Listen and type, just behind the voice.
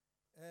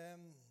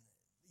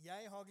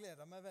har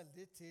gledet meg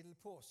veldig til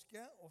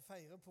påske, og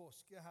feire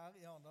påske her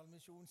i Arendal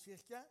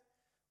Misjonskirke.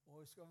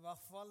 Og vi skal i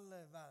hvert fall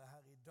være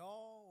her i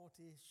dag, og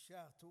til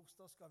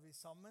skjærtorsdag skal vi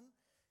sammen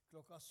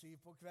klokka 7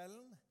 på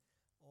kvelden.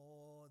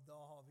 Og da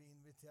har vi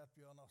invitert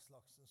Bjørn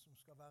Aslaksen som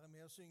skal være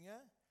med og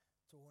synge.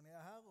 Tony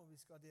er her, og vi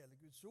skal dele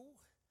Guds ord.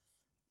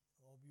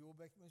 Og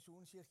Bjorbekk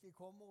Misjonskirke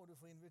kommer, og du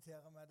får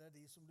invitere med deg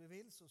de som du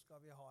vil, så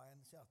skal vi ha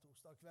en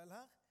skjærtorsdag kveld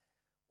her.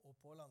 Og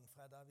på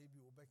langfredag er vi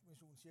Bjorbekk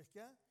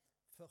Misjonskirke.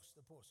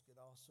 Første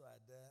påskedag så er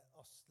det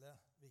Asle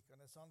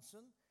Vikernes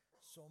Hansen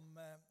som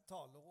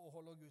taler og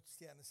holder Guds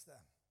tjeneste.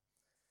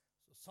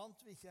 Så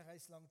sant vi ikke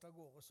reiser langt av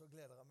gårde, så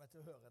gleder jeg meg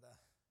til å høre det.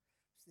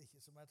 Hvis det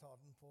ikke som jeg tar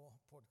den på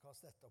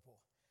podcast etterpå.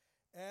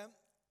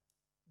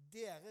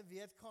 Dere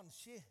vet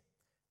kanskje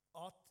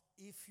at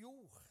i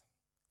fjor,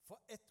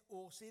 for 1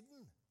 år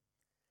siden,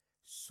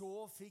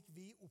 så fikk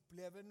vi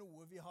oppleve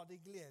noe vi hadde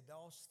gledet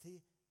oss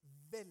til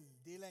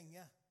veldig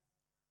lenge.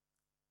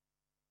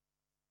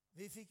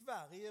 Vi fikk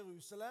være i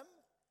Jerusalem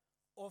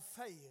og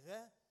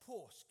feire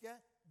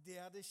påske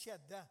der det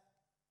skjedde.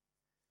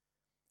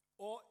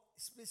 Og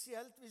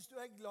spesielt hvis du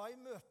er glad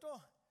i møter,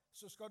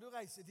 så skal du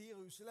reise til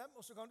Jerusalem,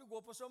 og så kan du gå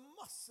på så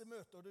masse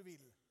møter du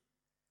vil.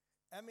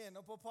 Jeg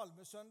mener på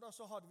Palmesøndag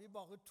så hadde vi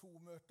bare 2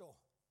 møter.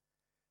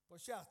 På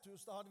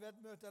skjærtorsdag hadde vi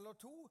et møte eller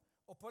 2,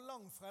 og på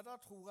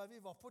langfredag tror jeg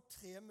vi var på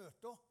 3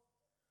 møter.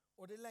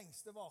 Og det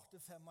lengste varte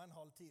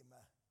 5,5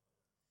 timer.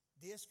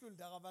 Det skulle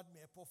dere ha vært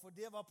med på, for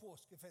det var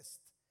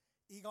påskefest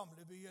i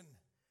gamlebyen.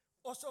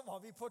 Og så var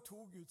vi på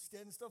 2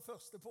 gudstjenester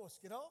første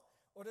påskedag,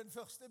 og den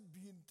første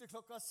begynte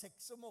klokka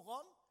 6 om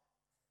morgenen.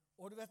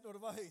 Og du vet, når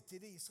det var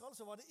høytid i Israel,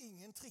 så var det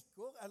ingen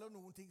trikker eller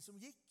noen ting som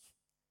gikk.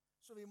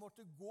 Så vi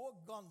måtte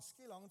gå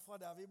ganske langt fra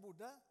der vi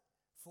bodde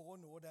for å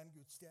nå den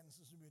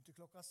gudstjenesten som begynte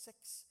klokka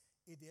 6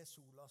 i det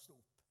sola stod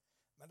opp.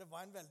 Men det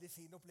var en veldig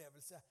fin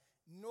opplevelse.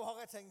 Nå har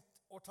jeg tenkt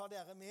å ta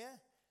dere med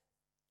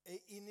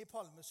inn i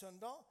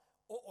Palmesøndag,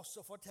 og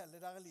også fortelle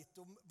dere litt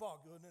om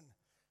bakgrunnen.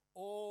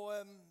 Og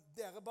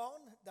dere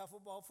barn, derfor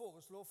bare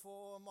foreslå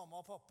for mamma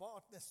og pappa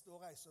at neste år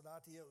reiser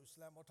dere til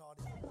Jerusalem og tar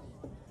det.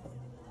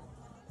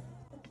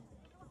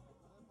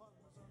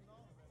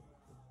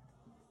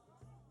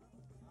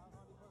 Her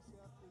har de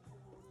passert litt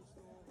hvor det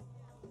står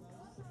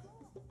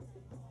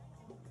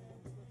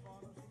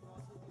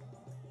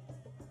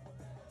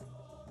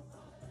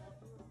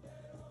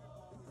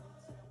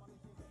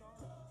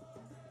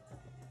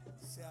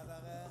ser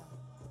dere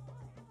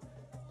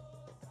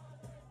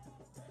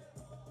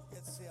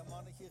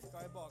Gjermund kirka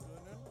i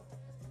bakgrunnen,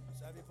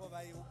 så er vi på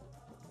vei opp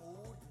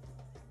mot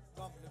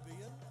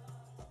gamlebyen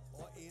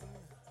og inn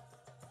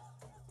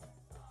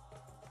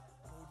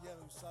mot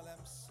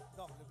Jerusalems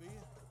gamleby,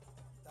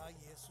 der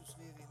Jesus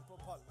rir inn på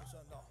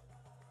Palmesøndag.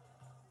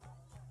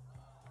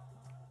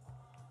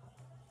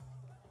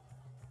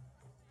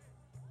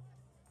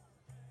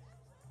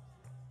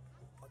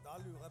 Og da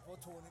lurer jeg på,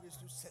 Tony, hvis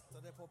du setter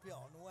det på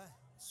pianoet,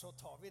 så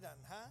tar vi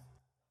den her,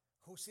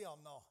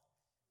 Hosianna.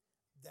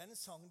 Den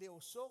sang de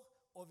også,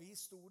 og vi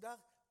sto der,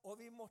 og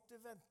vi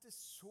måtte vente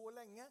så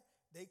lenge.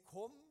 De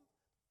kom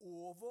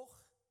over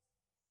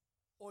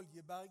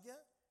Oljeberget,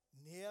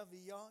 ned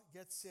via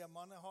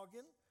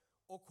Getsemanehagen,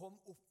 og kom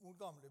opp mot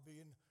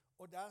gamlebyen.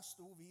 Og der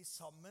sto vi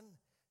sammen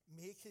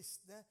med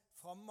kristne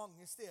fra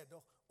mange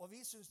steder. Og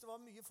vi syntes det var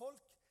mye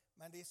folk,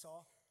 men de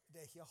sa, det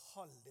er ikke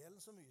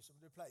halvdelen så mye som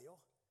det pleier.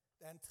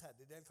 Det er en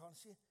tredjedel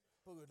kanskje.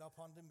 På grunn av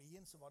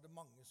pandemien så var det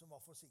mange som var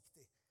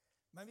forsiktige.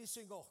 Men vi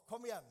synger,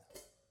 kom igjen!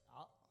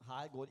 Ja,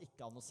 her går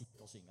ikke an å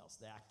sitte og synge, altså.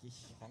 Det er ikke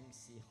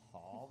sjans i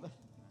havet.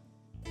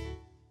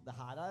 Det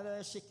her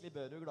er skikkelig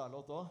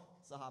Børu-gladlåt også,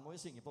 så her må vi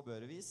synge på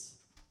Børu-vis.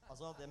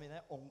 Altså, det mener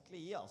jeg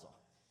ordentlig i, altså.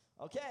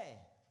 Ok!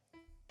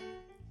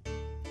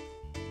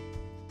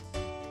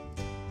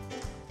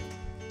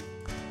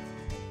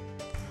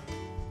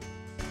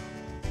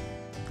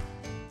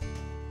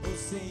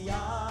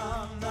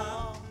 Hosianna,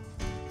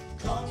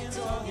 kongen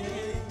toger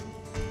inn,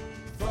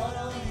 for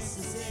å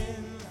vise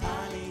sin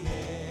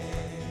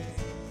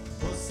herlighet.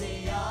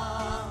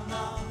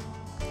 Hosianna,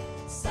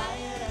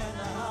 seieren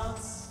er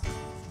hans,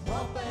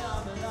 hopper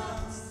han med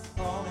dans,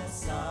 og med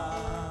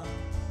sang,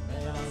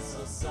 med dans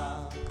og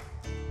sang.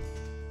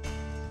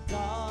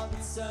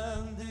 Davids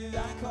sønn, du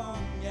er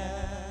konge,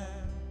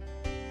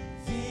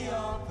 vi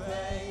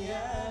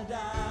opphøyer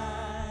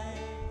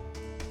deg.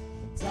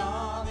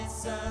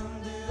 Davids sønn,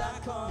 du er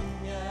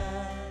konge,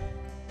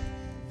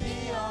 vi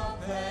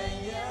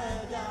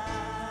opphøyer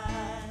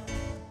deg.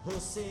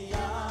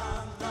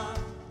 Hosianna,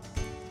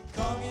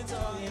 kongen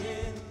toger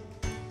inn,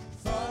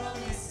 for å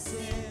vise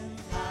sin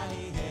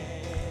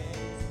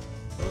herlighet.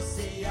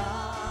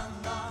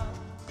 Hosianna,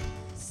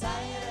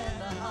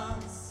 seieren er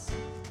hans,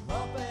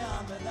 hopper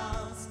han med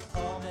dans,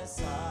 og med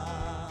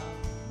sang,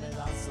 med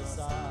dans og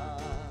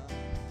sang.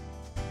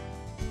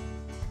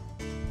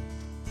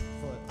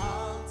 For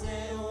alt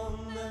det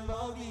onde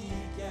må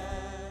vike,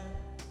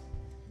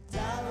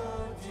 der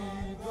hvor du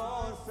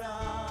går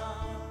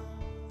fram.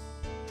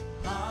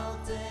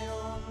 Alt det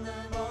onde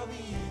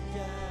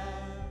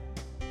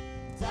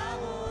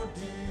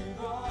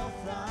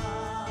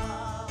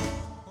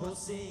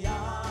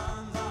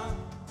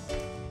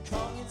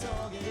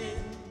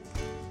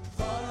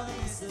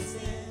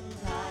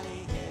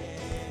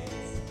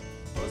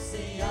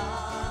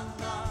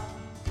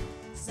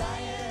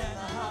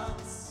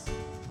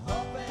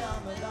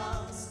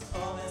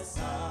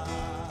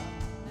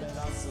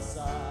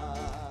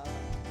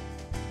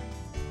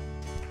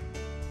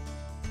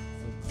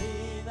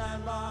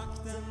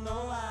makten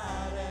og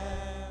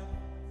æren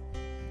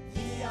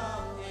i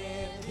all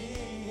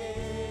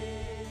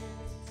evighet.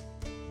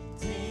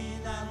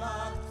 Din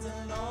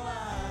makten og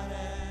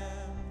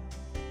æren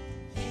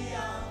i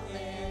all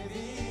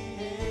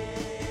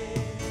evighet.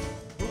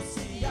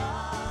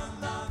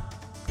 Hosianna,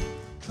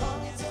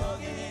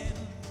 kongetoget inn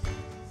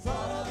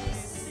for å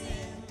vise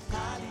sin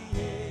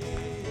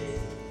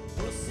herlighet.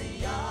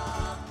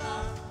 Hosianna,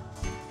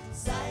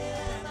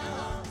 seieren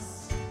hans,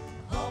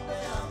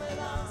 hopper han med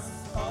dans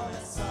og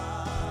med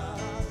sang.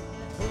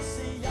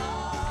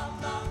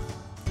 Hosianna,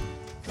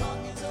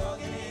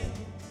 kongetoget inn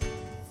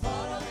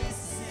for å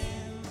vise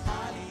sin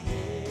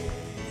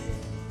herlighet.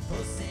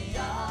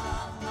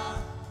 Hosianna,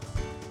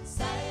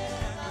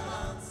 seieren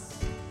hans,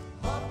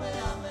 hopper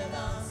han med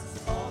dans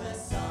og med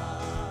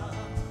sang.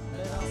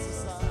 Med dans og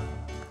sang.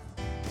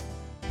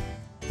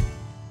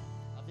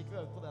 Da fikk vi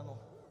øvd på det nå.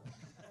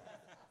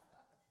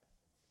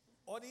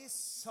 Og de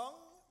sang,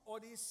 og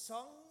de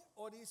sang,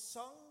 og de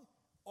sang,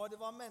 og det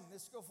var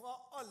mennesker fra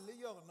alle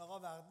hjørner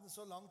av verden,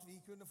 så langt vi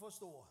kunne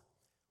forstå.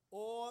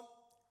 Og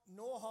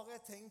nå har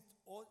jeg tenkt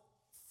å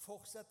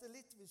fortsette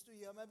litt, hvis du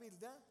gir meg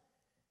bildet.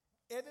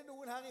 Er det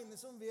noen her inne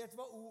som vet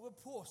hva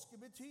ordet påske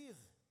betyr?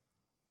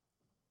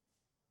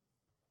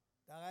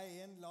 Der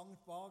er en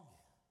langt bak.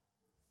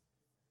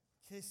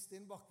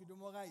 Kristin Bakke, du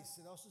må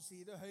reise deg og så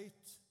si det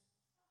høyt.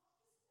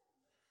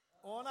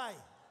 Å nei!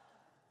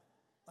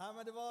 Nei,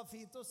 men det var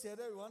fint å se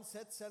det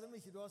uansett, selv om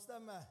ikke du har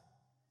stemme.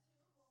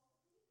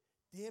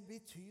 Det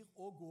betyr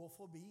å gå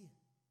forbi.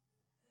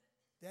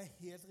 Det er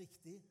helt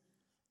riktig.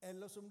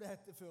 Eller som det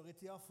hette før i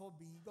tida,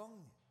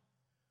 forbigang.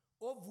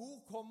 Og hvor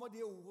kommer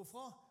det ordet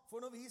fra? For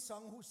når vi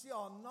sang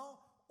Hosianna,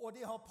 og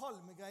de har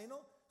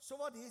palmegreiner, så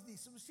var det de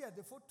som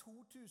skjedde for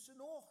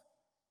 2000 år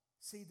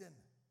siden.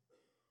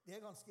 Det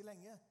er ganske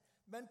lenge.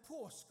 Men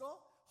påska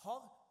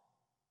har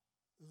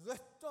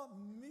røtter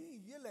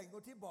mye lenger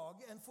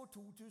tilbake enn for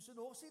 2000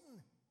 år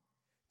siden.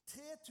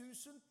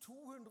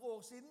 3200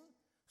 år siden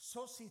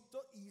så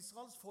sitter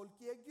Israels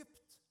folk i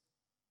Egypt.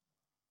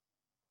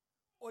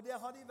 Og der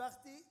har de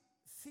vært i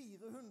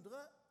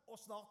 400 og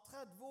snart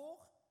 30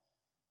 år.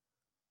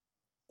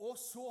 Og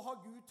så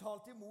har Gud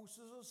talt til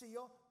Moses og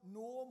sier,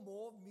 nå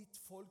må mitt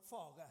folk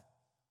fare.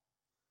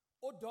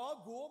 Og da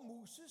går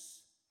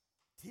Moses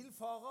til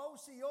farao og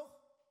sier,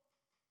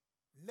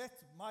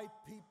 let my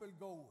people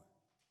go.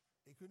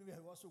 Det kunne vi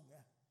ha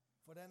sunget,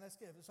 for den er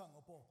skrevet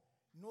sanger på.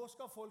 Nå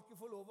skal folket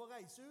få lov å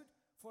reise ut,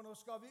 for nå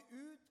skal vi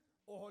ut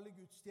og holde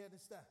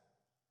gudstjeneste.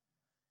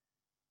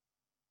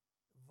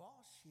 Hva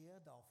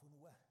skjer da for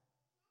noe?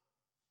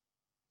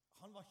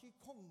 Han var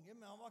ikke konge,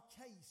 men han var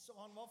keiser,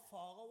 han var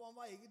farao, og han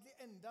var egentlig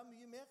enda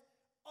mye mer.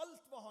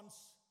 Alt var hans.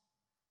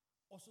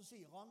 Og så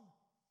sier han,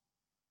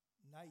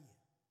 nei.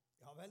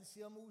 Ja vel,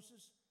 sier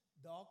Moses,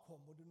 da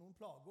kommer det noen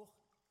plager.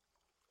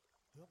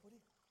 Hør på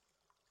dem.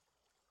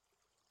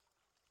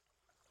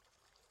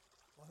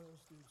 Hva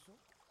høres det ut som?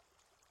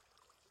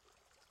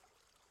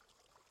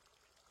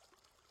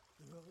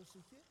 Det høres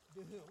ikke.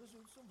 Det høres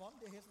ut som vann,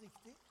 det er helt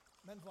riktig.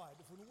 Men hva er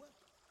det for noe?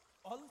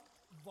 Alt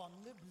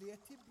vannet ble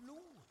til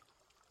blod,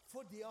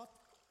 fordi at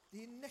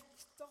de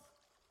nekter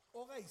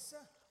å reise.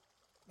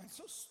 Men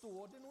så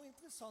står det noe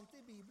interessant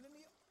i Bibelen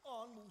i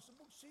 2.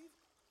 Mosebok 7,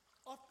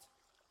 at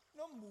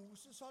når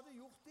Moses hadde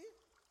gjort det,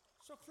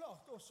 så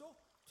klarte også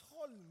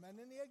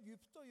trollmennene i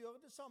Egypt å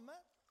gjøre det samme.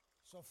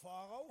 Så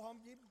farao, han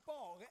blir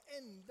bare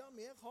enda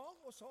mer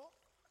hard og sa,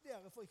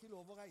 dere får ikke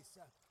lov å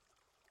reise.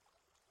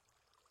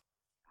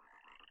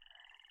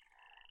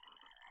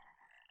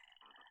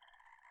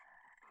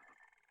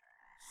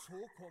 Så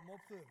kommer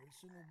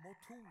prøvelse nummer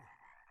 2.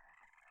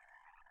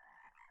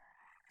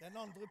 Den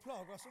andre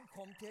plaga som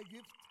kom til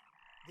Egypt,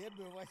 det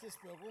bør jeg ikke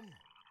spørre om.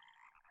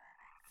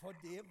 For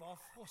det var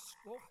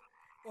frosker,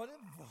 og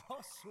det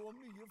var så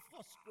mye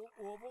frosker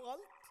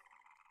overalt.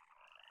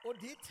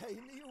 Og de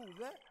tegnene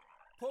gjorde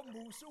på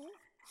Moseord,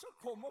 så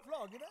kommer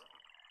plagene.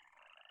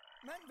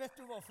 Men vet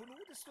du hva for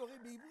noe? Det står i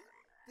Bibelen.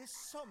 Det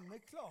samme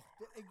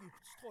klarte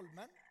Egypts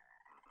trollmenn.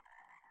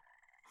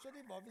 Så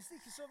de var vist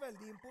ikke så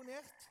veldig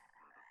imponert.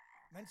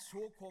 Men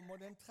så kommer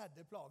den 3.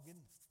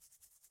 plagen.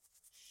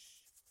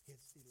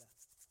 Helt stille.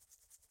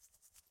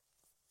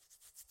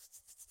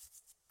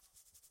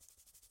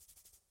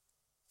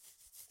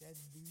 Det er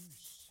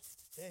lus.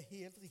 Det er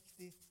helt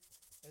riktig.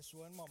 Jeg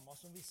så en mamma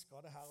som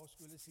hvisket det her og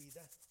skulle si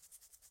det.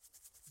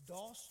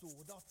 Da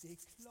står det at det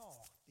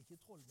klarte ikke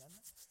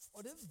trollmennene.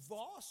 Og det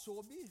var så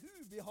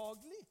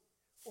ubehagelig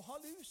å ha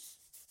lus.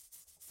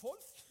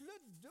 Folk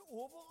klødde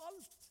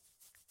overalt.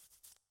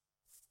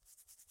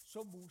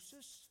 Så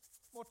Moses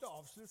måtte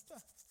avslutte.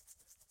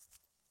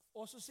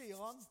 Og så sier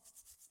han,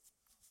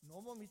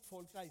 nå må mitt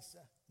folk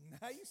reise.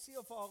 Nei,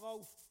 sier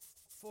farao,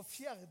 for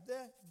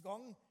 4.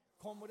 gang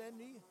kommer det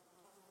en ny.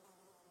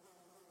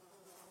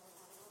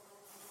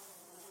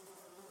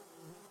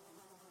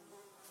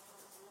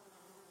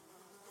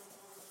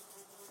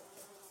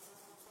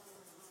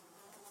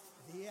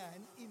 Det er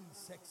en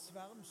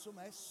insektsverm som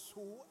er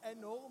så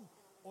enorm,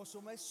 og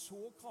som er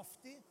så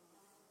kraftig.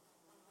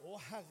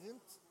 Og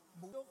Herrens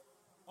moder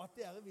at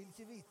dere vil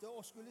ikke vite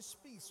å skulle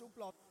spise opp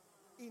landet.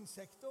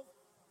 Insekter,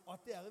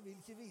 at dere vil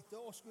ikke vite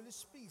å skulle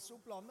spise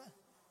opp landet.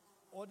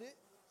 Og det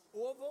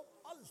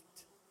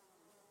overalt.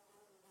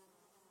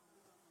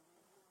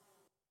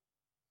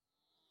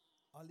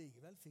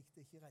 Allikevel fikk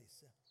det ikke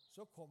reise.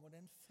 Så kommer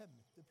den 5.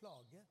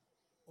 plage,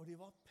 og det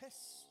var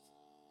pest.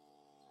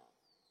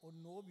 Og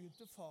nå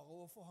begynte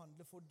farao å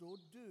forhandle, for da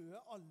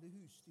døde alle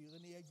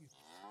husdyrene i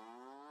Egypt.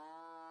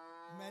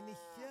 Men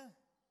ikke,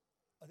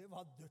 og det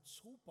var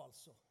dødsrop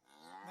altså,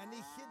 men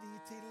ikke de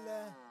til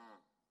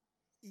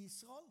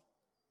Israel,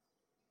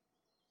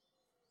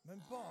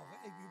 men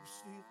bare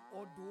Egyptsdyr.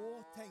 Og da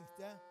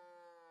tenkte jeg,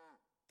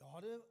 da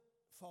hadde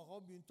farao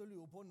begynt å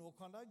lure på, nå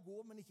kan det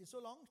gå, men ikke så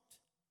langt.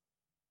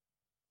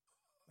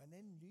 Men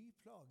en ny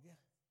plage,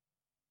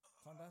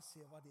 kan dere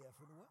se hva det er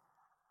for noe?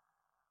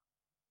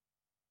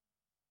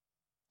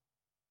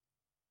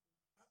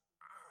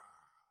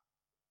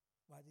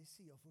 Hva er det de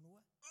sier for noe?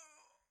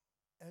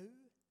 Au.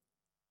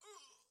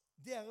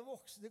 Dere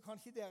voksne, kan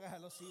ikke dere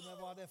heller si meg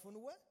hva det er for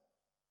noe?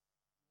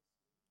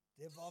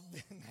 Det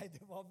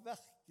var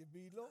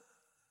verkebyler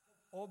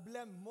og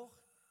blemmer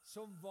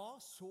som var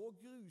så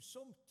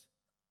grusomt.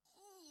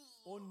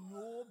 Og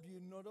nå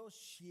begynner det å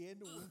skje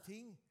noen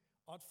ting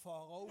at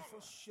farao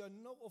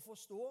forskjønner og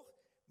forstår,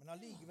 men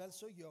allikevel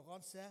så gjør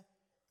han seg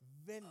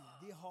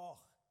veldig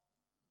hard.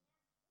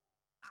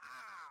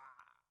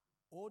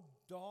 Og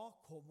da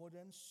kommer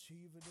den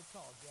 7.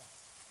 plage.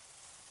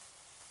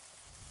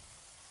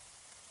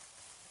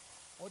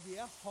 Og det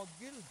er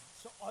hagl,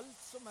 så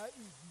alt som er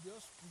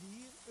utendørs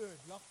blir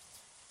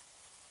ødelagt.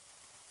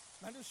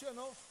 Men du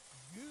skjønner,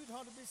 Gud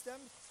hadde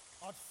bestemt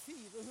at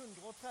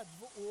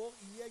 430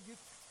 år i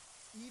Egypt,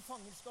 i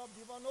fangenskap,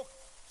 de var nok.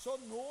 Så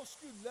nå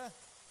skulle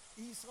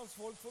Israels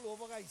folk få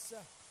lov å reise.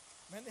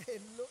 Men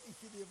heller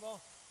ikke det var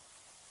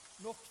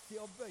nok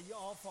til å bøye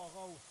av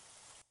farao.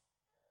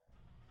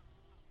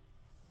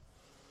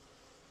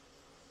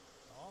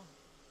 Ja,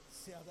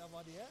 ser dere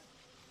hva det er?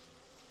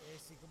 Jeg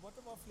er sikker på at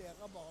det var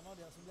flere av barna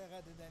der som ble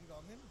redde den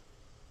gangen.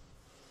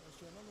 Jeg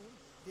skjønner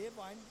noen. Det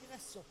var en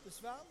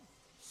gresshoppesværm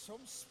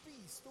som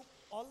spiste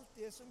opp alt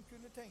det som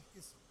kunne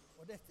tenkes.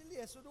 Og dette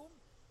leser du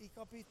om i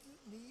kapittel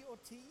 9 og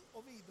 10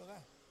 og videre.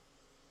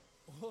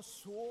 Og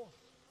så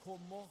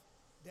kommer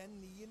den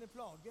 9.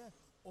 plage.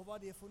 Og hva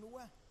er det for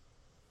noe?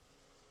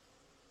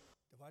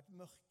 Det var et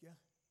mørke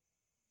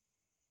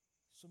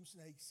som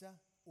sneik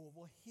seg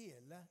over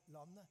hele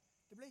landet.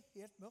 Det ble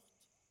helt mørkt.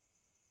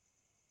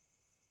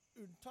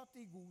 Unntatt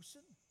i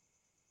Gosen,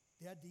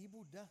 der de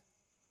bodde.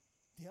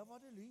 Der var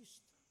det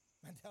lyst.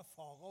 Men der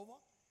farao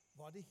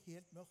var det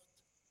helt mørkt.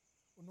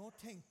 Og nå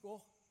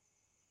tenker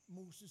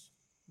Moses,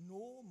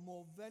 nå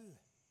må vel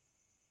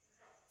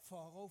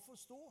farao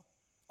forstå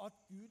at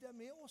Gud er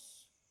med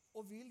oss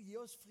og vil gi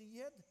oss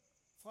frihet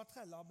fra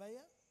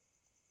trellearbeidet.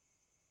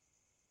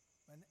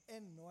 Men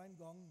enda en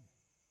gang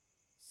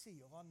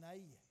sier han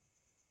nei.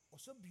 Og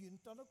så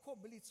begynte han å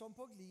komme litt sånn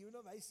på glid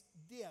underveis.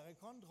 Dere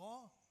kan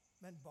dra,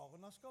 men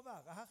barna skal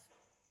være her.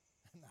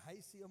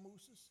 Nei, sier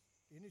Moses.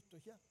 Det nytter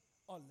ikke.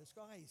 Alle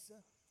skal reise.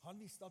 Han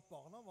visste at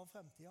barna var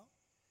fremtiden.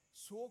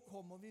 Så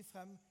kommer vi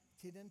frem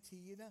til den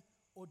 10.,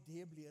 og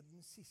det blir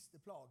den siste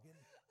plagen.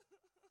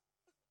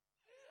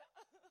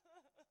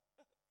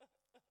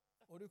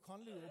 Og du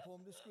kan lure på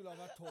om det skulle ha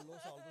vært 12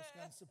 års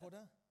aldersgrense på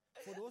det.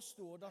 For da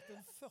står det at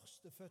den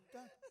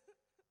førstefødte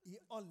i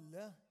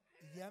alle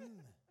hjem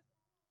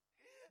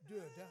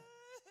døde.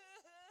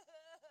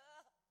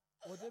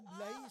 Og det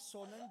ble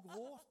sånn en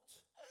gråt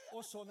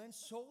og sånn en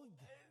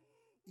sorg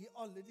i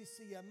alle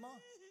disse hjemma,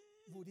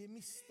 hvor de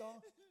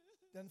mistet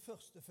den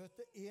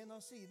førstefødte, en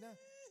av sine.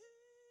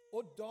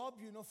 Og da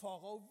begynner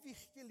farao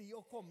virkelig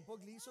å komme på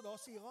glid, så da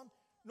sier han,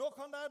 nå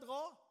kan dere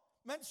dra,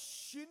 men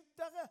skynd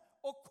dere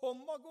og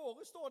kom av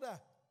gårde, står det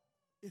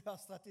i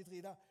vers 33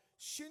 der.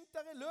 Skynd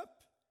dere, løp!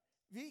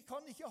 Vi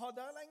kan ikke ha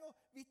dere lenger,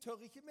 vi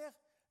tør ikke mer.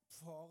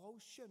 Farao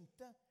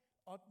skjønte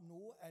at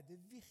nå er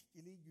det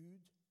virkelig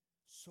Gud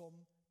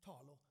som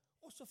taler.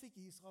 Og så fikk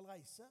Israel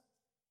reise.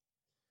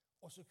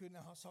 Og så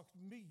kunne jeg ha sagt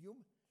mye om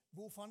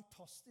hvor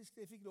fantastisk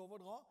de fikk lov å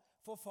dra.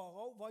 For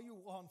farao, hva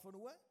gjorde han for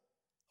noe?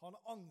 Han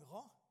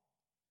angret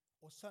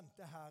og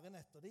sendte hæren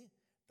etter dem.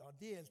 Da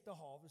delte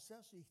havet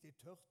seg, så gikk de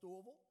tørt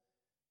over,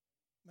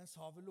 mens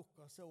havet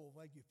lukket seg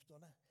over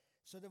egypterne.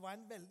 Så det var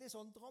en veldig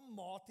sånn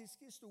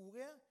dramatisk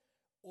historie,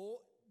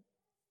 og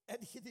er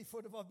det ikke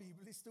derfor det var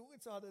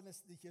bibelhistorien, så hadde jeg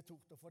nesten ikke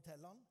tort å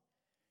fortelle den.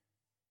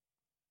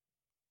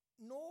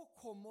 Nå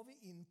kommer vi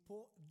inn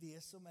på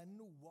det som er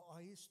noe av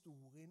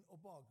historien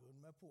og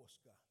bakgrunnen med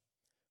påske.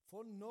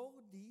 For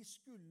når de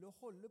skulle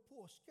holde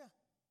påske,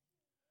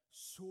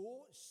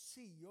 så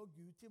sier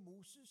Gud til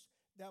Moses,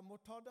 dere må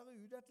ta dere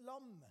ut et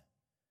lam.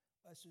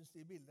 Og jeg synes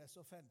de bildene er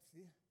så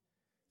fenslige.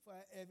 For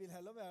jeg vil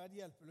heller være et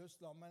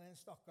hjelpeløst lam enn en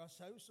stakkars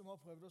sau som har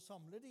prøvd å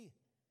samle de.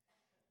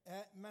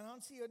 Men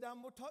han sier, dere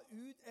må ta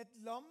ut et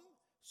lam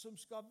som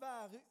skal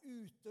være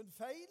uten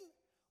feil,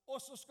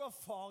 og så skal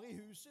far i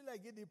huset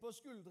legge de på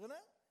skuldrene,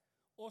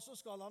 og så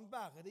skal han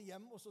bære det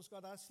hjem, og så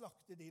skal dere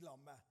slakte de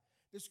lammet.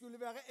 Det skulle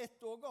være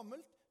 1 år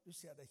gammelt, Du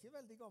ser det ikke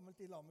veldig gammelt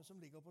i lammet som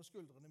ligger på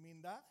skuldrene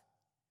mine der.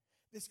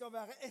 Det skal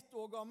være 1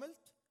 år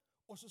gammelt,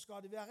 og så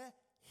skal det være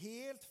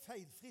helt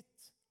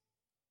feilfritt.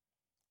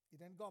 I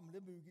den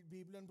gamle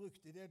Bibelen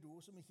brukte de et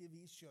ord som ikke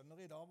vi skjønner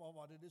i dag. Hva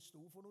var det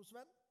sto for noe,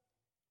 Sven?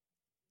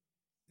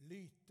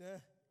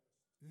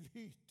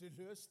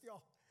 Lyteløst, ja.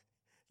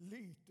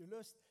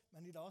 Lyteløst,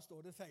 men i dag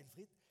står det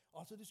feilfritt.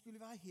 Altså, det skulle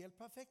være helt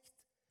perfekt.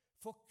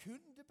 For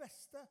kun det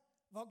beste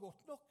var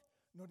godt nok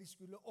når de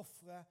skulle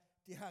offre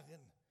til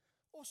Herren.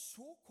 Og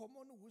så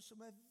kommer noe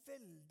som er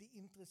veldig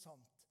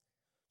interessant.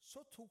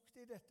 Så tok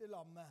de dette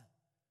lammet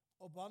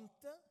og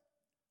bandt det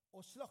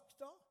og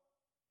slakta.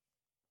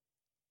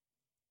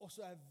 Og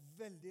så er jeg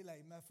veldig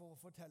lei meg for å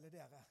fortelle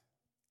dere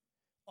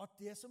at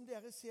det som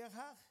dere ser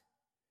her,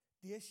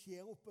 det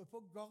skjer oppe på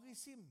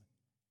Garrisim.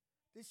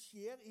 Det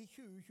skjer i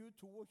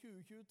 2022 og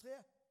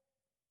 2023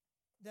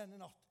 denne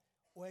natt.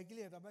 Og jeg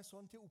gleder meg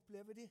sånn til å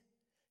oppleve det.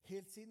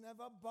 Helt siden jeg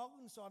var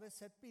barn så hadde jeg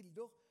sett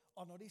bilder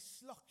av når de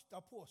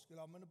slakta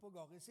påskelammene på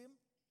Garrisim.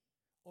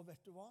 Og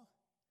vet du hva?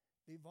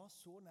 Vi var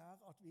så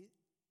nær at vi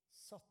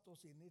satte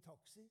oss inn i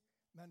taxi,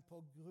 men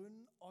på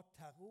grunn av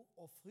terror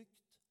og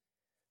frykt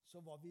så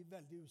var vi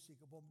veldig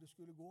usikre på om det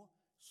skulle gå,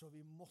 så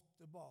vi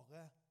måtte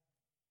bare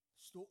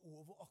stå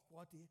over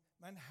akkurat det.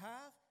 Men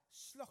her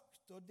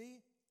slakter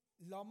de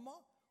lamma,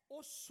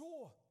 og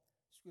så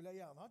skulle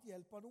jeg gjerne hatt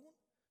hjelp av noen.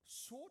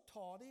 Så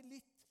tar de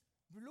litt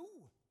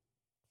blod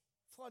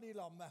fra de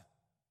lammet.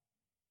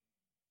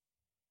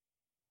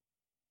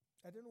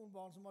 Er det noen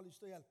barn som har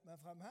lyst til å hjelpe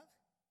meg frem her?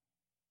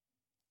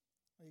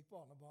 Nå gikk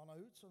barnebarna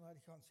ut, så nå er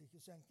det kanskje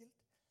ikke så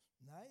enkelt.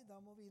 Nei, da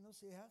må vi inn og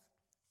se her.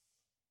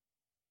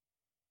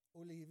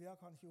 Olivia,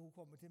 kan ikke hun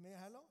komme til meg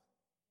heller?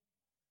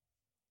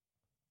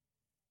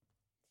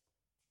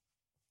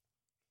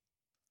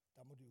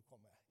 Da må du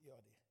komme,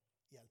 gjør det.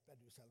 Hjelp er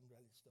du selv om du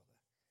er litt større.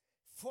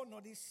 For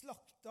når de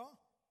slakta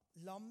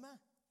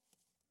lammet,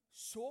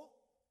 så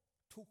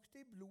tok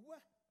de blodet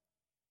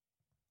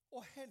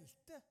og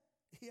helte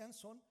i en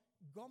sånn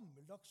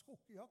gammeldags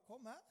krukke. Ja,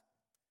 kom her.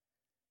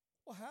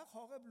 Og her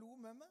har jeg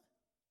blod med meg.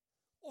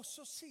 Og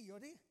så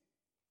sier de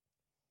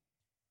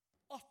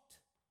at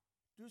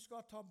du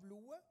skal ta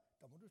blodet.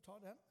 Da må du ta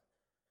den.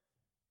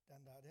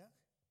 Den der.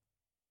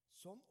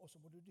 Sånn, og så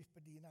må du dyppe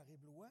din her i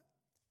blodet.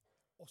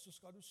 Og så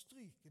skal du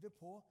stryke det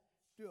på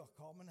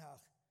dørkarmen her.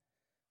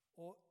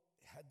 Og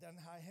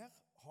denne her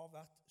har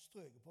vært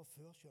strøket på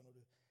før, skjønner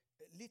du.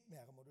 Litt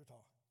mer må du ta.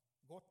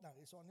 Godt nær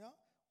i sånn, ja.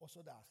 Og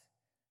så der.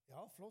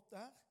 Ja, flott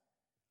der.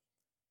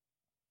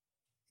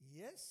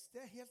 Yes,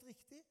 det er helt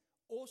riktig.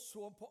 Og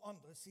så på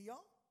andre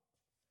siden,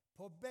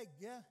 på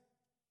begge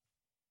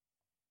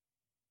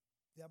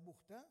der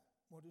borte,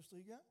 må du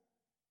stryke.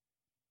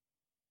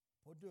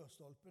 På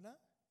dørstolpene.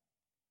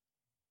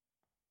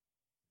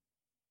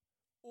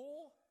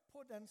 Og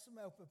på den som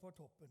er oppe på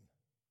toppen.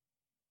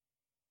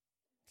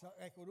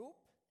 Rekker du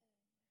opp?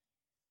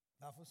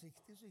 Vær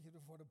forsiktig så ikke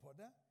du får det på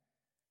det.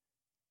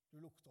 Du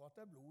lukter at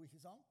det er blod, ikke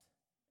sant?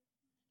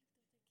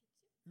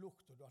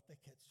 Lukter du at det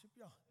er ketchup?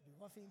 Ja, du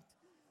var fint.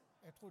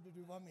 Jeg trodde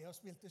du var med og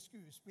spilte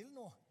skuespill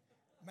nå.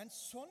 Men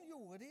sånn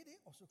gjorde de det,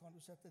 og så kan du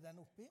sette den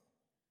oppi.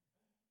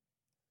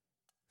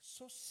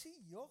 Så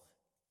sier,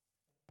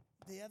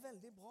 det er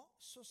veldig bra,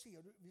 så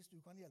sier du, hvis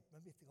du kan hjelpe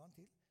meg litt grann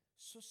til,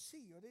 så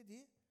sier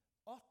de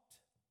at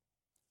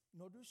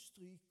når du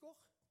stryker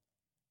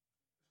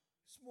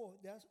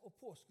og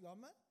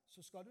påskelammet,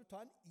 så skal du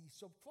ta en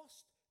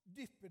isoppkvast,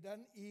 dyppe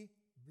den i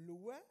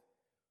blodet,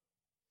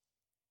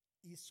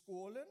 i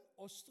skålen,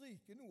 og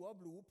stryke noe av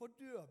blodet på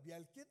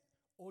dørbjelken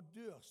og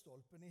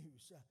dørstolpen i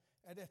huset.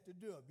 Er dette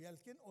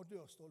dørbjelken og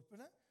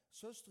dørstolpene,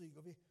 så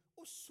stryker vi.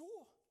 Og så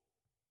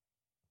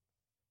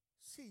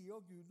sier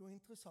Gud noe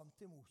interessant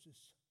til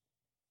Moses.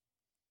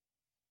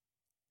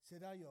 Se,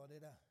 der gjør de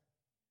det.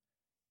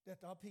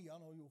 Dette har Pia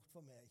nå gjort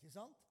for meg, ikke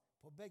sant?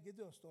 På begge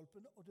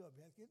dørstolpene og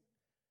dørbjelken.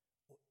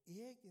 Og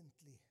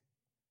egentlig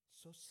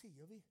så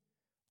sier vi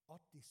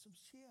at det som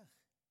skjer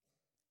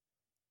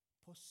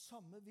på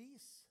samme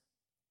vis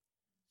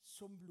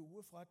som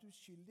blodet fra et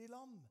uskyldig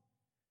lam,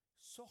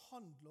 så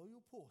handler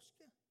jo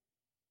påske.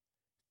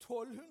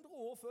 1200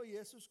 år før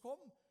Jesus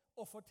kom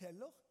og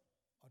forteller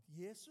at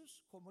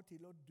Jesus kommer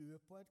til å dø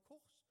på et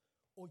kors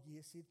og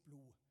gi sitt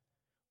blod.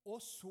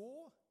 Og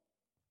så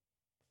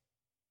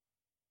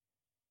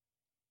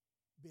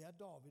ber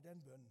David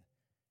en bønn.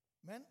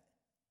 Men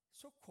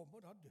så kommer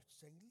da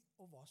dødsengelen,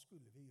 og hva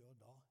skulle vi gjøre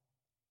da?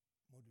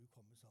 Må du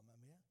komme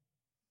sammen med?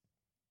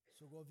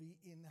 Så går vi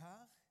inn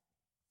her,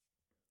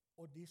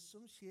 og det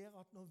som skjer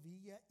at når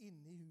vi er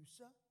inne i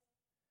huset,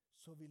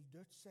 så vil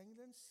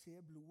dødsengelen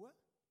se blodet,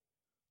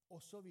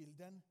 og så vil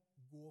den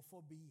gå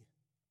forbi.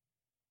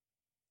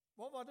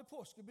 Hva var det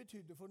påske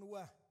betydde for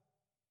noe?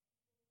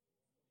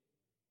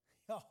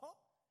 Ja,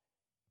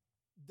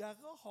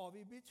 derav har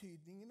vi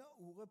betydningen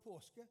av ordet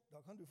påske.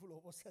 Da kan du få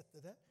lov å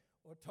sette det,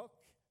 og takk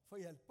for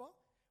hjelpa.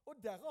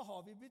 Og derav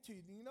har vi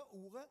betydningen av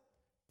ordet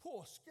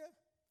påske.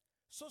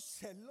 Så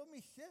selv om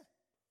ikke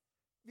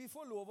vi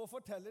får lov å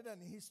fortelle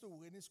denne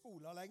historien i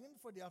skolen lenger,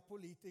 fordi at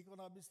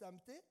politikerne har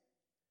bestemt det,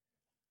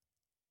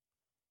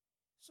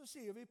 så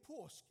sier vi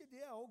påske,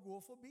 det å gå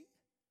forbi.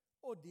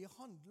 Og det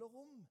handler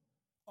om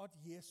at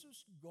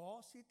Jesus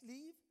ga sitt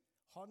liv,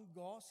 han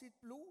ga sitt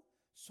blod,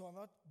 sånn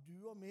at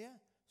du og meg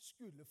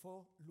skulle få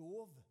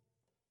lov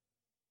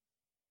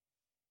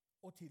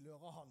å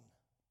tilhøre han.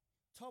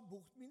 Ta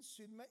bort min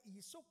synd med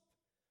isopp,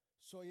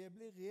 så jeg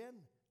blir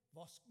ren.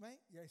 Vask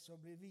meg, jeg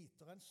som blir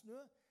hvitere enn snø,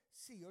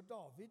 sier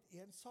David i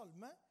en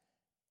salme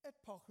et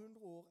par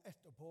hundre år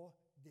etterpå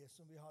det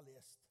som vi har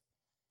lest.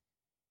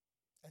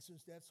 Jeg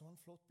synes det er et sånn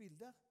flott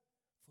bilde,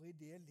 for i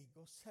det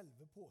ligger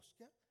selve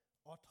påske,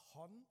 at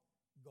han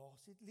ga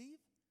sitt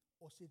liv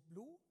og sitt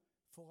blod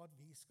for at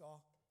vi skal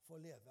få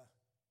leve.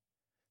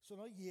 Så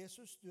når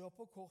Jesus dør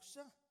på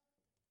korset,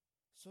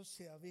 så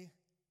ser vi,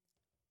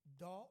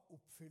 da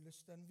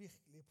oppfylles den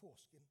virkelige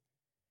påsken.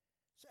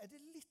 Så er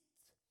det litt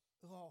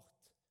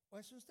rart, og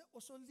jeg synes det er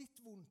også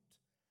litt vondt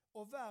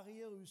å være i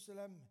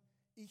Jerusalem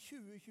i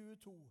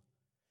 2022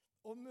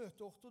 og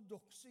møte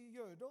ortodokse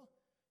jøder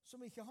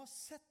som ikke har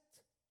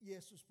sett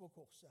Jesus på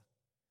korset,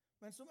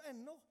 men som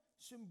ennå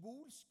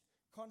symbolsk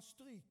kan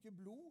stryke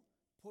blod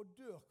på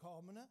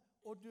dørkarmene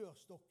og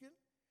dørstokken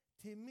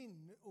til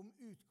minne om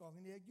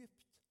utgangen i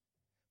Egypt.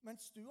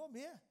 Mens du og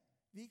meg,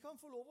 vi kan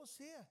få lov å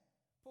se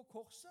på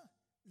korset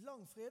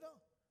langfredag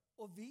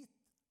og vite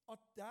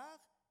at der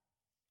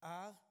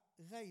er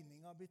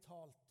regninga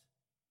betalt.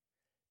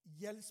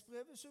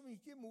 Gjeldsbrevet som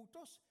gikk imot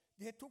oss,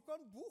 det tok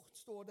han bort,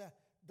 står det,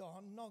 da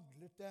han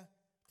naglet det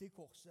til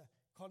korset.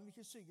 Kan vi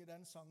ikke synge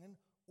den sangen,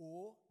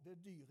 «Å, det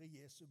dyre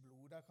Jesu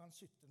blod», der kan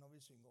sytte når vi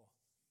synger.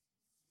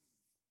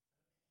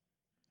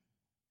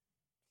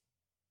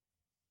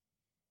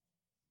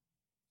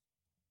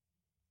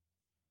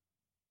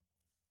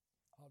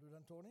 Har du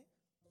den, Tony?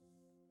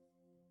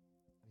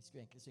 Vi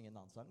skulle egentlig synge en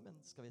annen sang,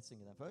 men skal vi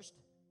synge den først?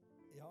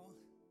 Ja.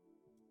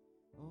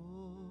 Å,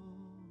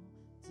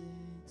 det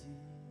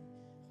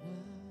dyre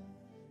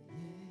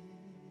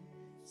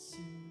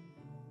Jesu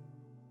blod.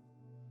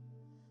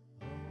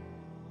 Å,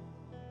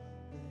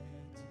 det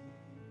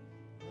dyre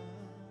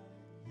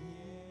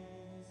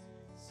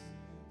Jesu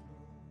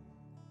blod.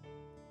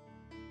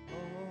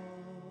 Å,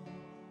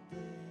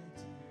 det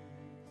dyre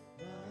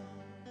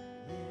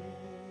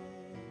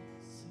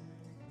Jesu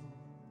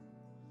blod,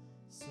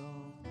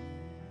 som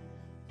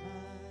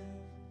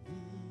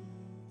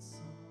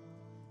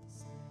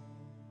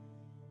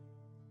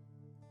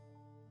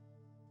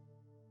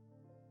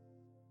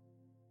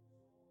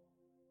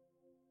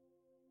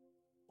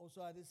Og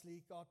så er det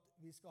slik at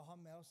vi skal ha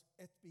med oss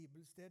et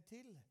bibelsted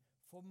til.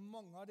 For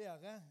mange av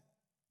dere,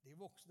 de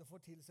voksne, får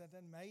tilsendt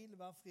en mail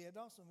hver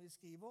fredag som vi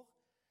skriver.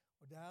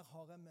 Og der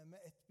har jeg med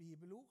meg et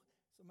bibelord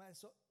som jeg er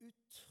så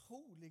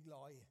utrolig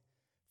glad i.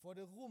 For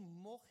det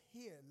rommer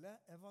hele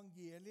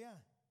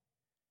evangeliet.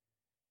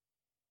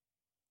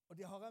 Og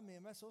det har jeg med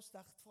meg så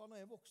sterkt fra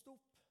når jeg vokste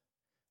opp,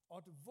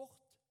 at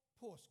vårt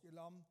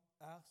påskelam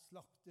er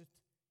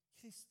slaktet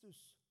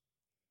Kristus.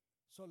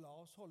 Så la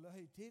oss holde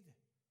høytid.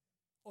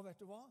 Og vet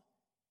du hva?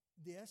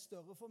 Det er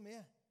større for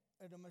meg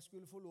enn om jeg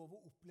skulle få lov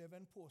å oppleve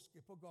en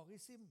påske på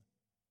Garrisim.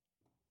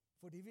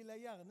 For de vil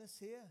jeg gjerne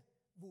se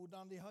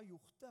hvordan de har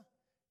gjort det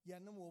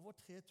gjennom over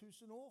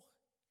 3000 år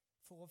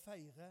for å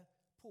feire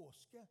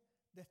påske.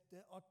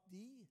 Dette at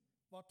de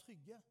var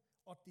trygge,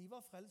 at de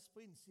var frelst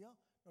på innsida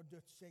når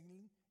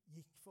dødsengelen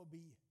gikk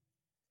forbi.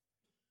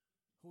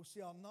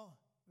 Hosianna,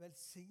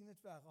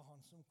 velsignet være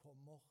han som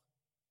kommer.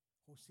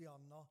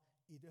 Hosianna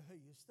i det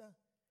høyeste.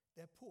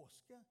 Det er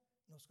påske.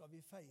 Nå skal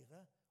vi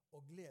feire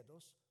og glede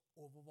oss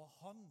over hva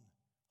han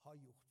har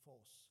gjort for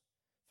oss.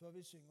 Før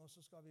vi synger,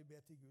 så skal vi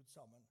be til Gud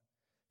sammen.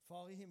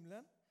 Far i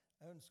himmelen,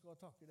 jeg ønsker å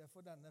takke deg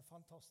for denne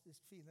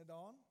fantastisk fine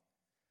dagen.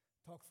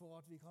 Takk for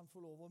at vi kan få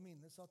lov å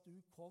minnes at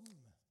du kom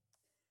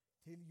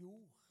til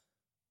jord.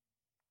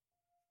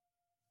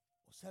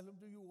 Og selv om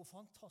du gjorde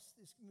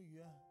fantastisk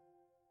mye,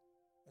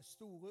 med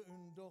store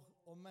under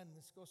og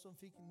mennesker som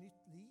fikk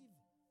nytt liv,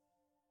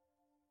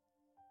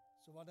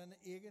 så var den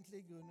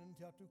egentlige grunnen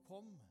til at du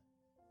kom,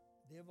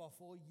 det var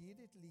for å gi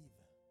ditt liv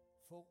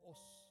for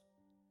oss.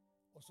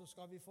 Og så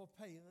skal vi få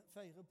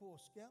feire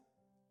påske,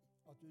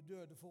 at du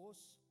døde for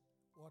oss,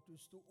 og at du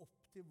stod opp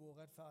til vår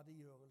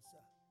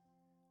rettferdiggjørelse.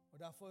 Og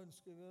derfor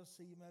ønsker vi å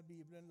si med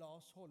Bibelen, la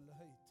oss holde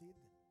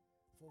høytid,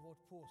 for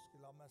vårt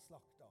påskelam er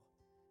slaktet.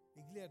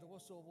 Vi gleder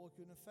oss over å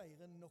kunne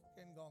feire nok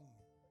en gang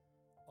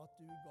at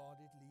du ga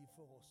ditt liv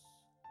for oss.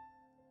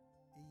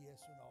 I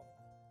Jesu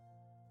navn.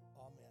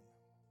 Amen.